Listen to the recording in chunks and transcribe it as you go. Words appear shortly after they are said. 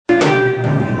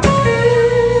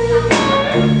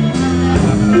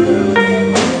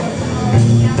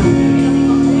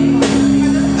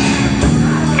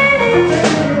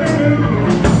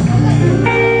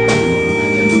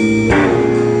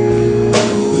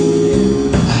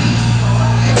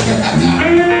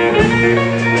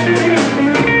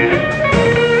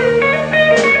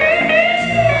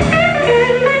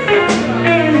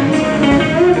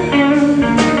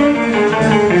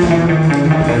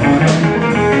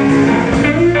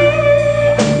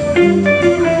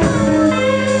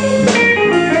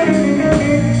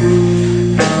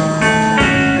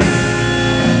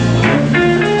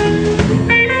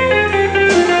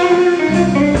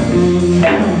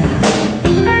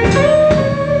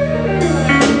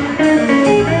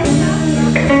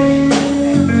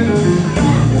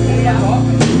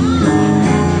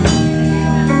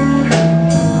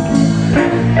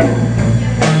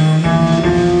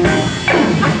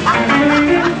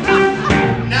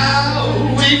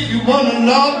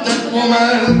love that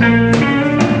woman.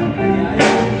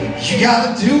 You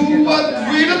gotta do what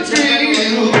really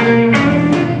thrills.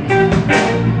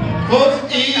 But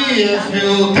if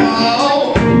you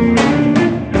don't,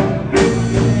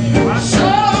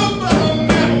 somebody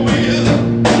met with,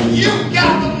 you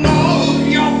gotta know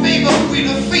your baby with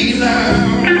a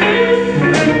feeling.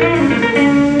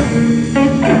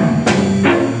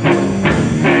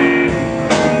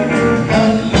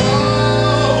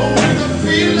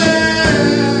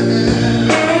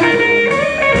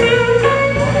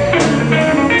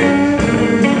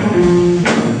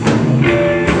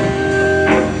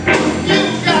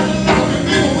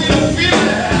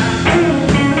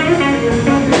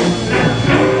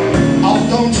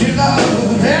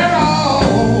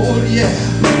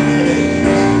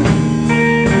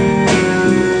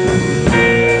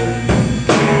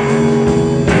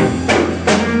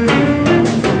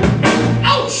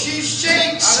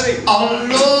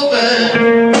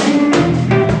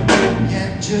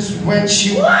 When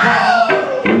she walks,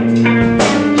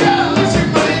 yeah, she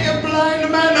make a blind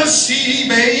man to see,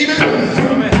 baby.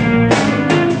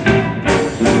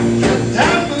 Get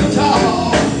down to the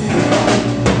top,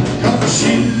 'cause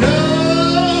she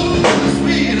loves the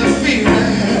sweet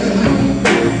feeling.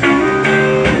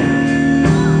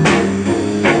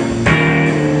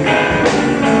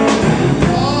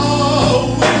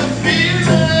 Oh, what a feeling.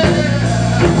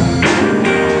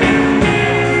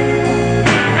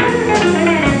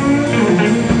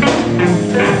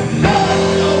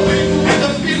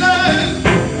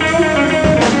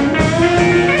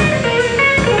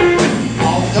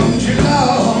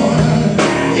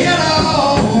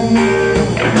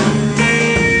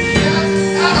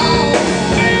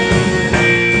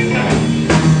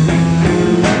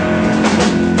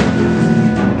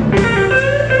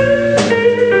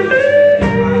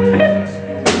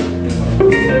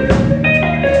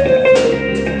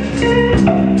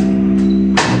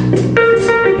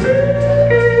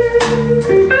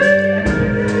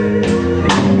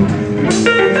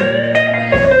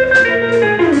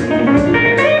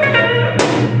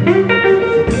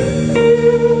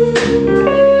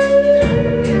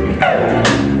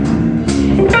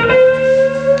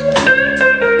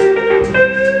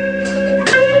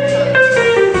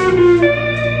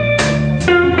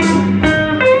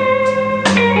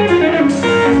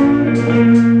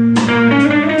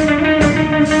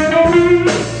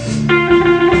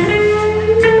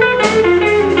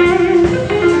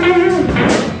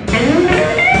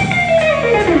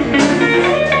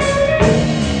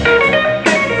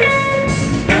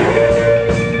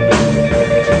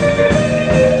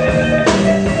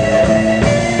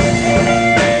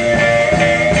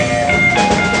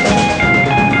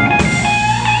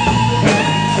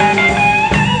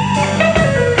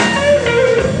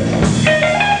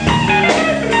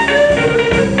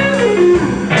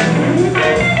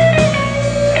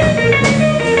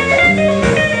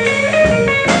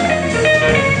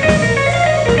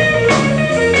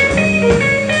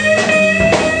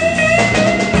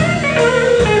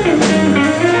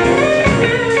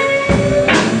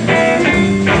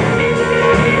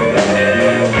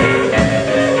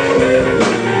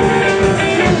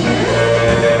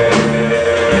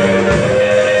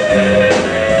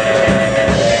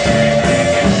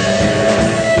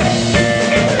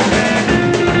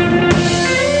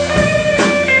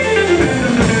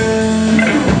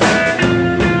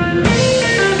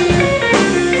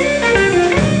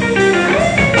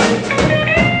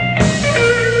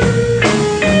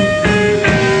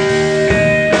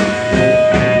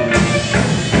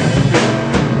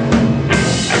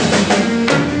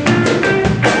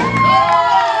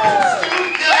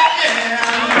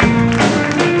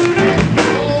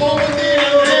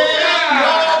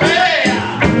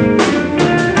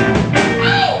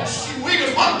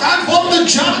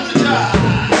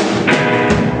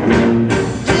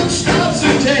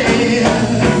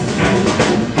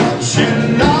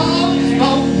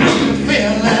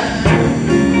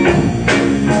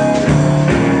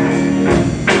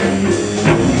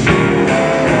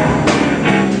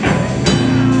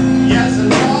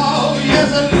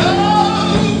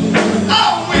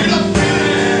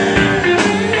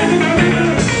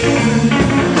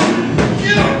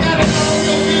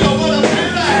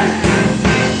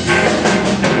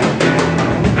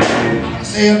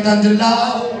 Sit down too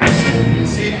low,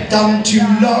 sit down too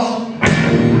low.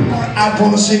 I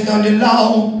wanna sit down too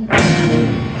low,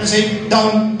 wanna sit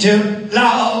down too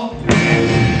low.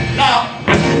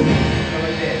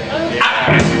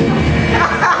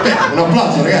 Un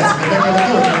applauso ragazzi, per il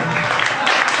cantatore.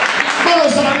 Ma non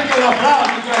sarà mica un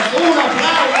applauso questo, un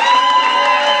applauso!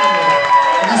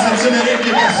 Una stazione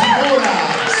replica sicura!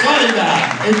 solida,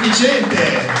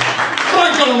 efficiente.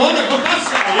 Franco Monaco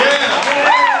passa!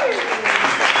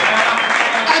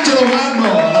 Angelo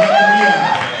Marmo alla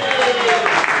batteria.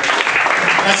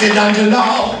 I say down to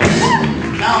low,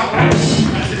 low,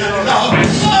 I say down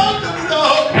to low.